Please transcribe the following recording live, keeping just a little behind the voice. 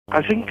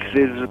I think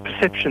there's a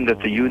perception that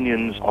the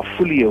unions are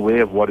fully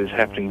aware of what is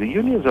happening. The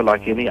unions are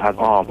like any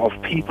other arm of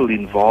people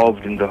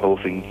involved in the whole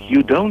thing.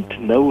 You don't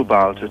know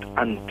about it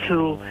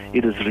until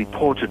it is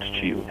reported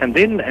to you. And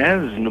then,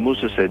 as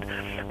Namusa said,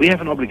 we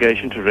have an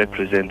obligation to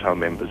represent our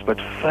members.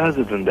 But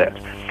further than that,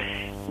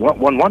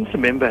 once a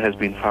member has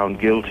been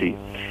found guilty,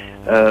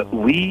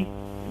 we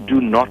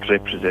do not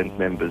represent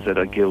members that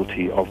are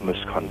guilty of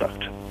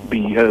misconduct.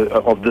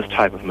 Of this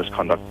type of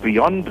misconduct,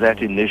 beyond that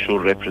initial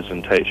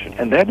representation.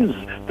 And that is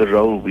the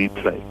role we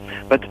play.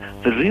 But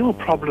the real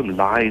problem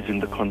lies in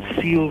the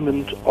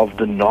concealment of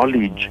the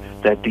knowledge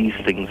that these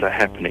things are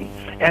happening.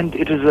 And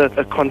it is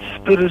a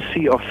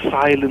conspiracy of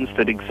silence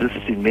that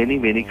exists in many,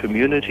 many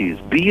communities,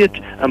 be it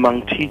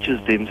among teachers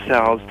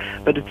themselves,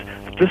 but it's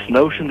this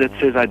notion that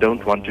says, I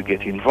don't want to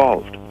get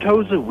involved.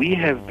 Tozer, we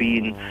have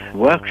been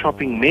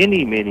workshopping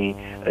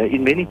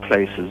in many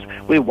places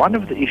where one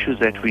of the issues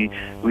that we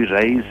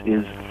raise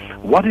is,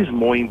 what is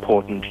more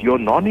important, your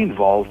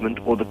non-involvement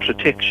or the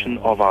protection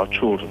of our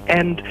children?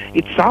 And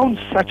it sounds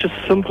such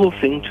a simple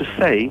thing to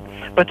say,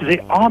 but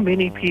there are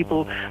many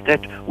people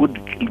that would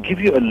give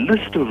you a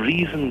list of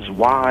reasons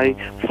why,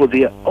 for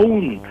their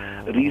own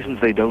reasons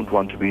they don't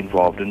want to be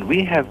involved. And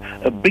we have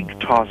a big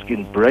task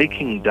in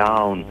breaking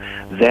down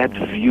that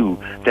view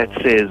that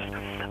says,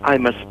 I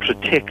must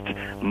protect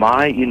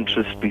my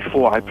interests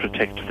before I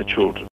protect the children.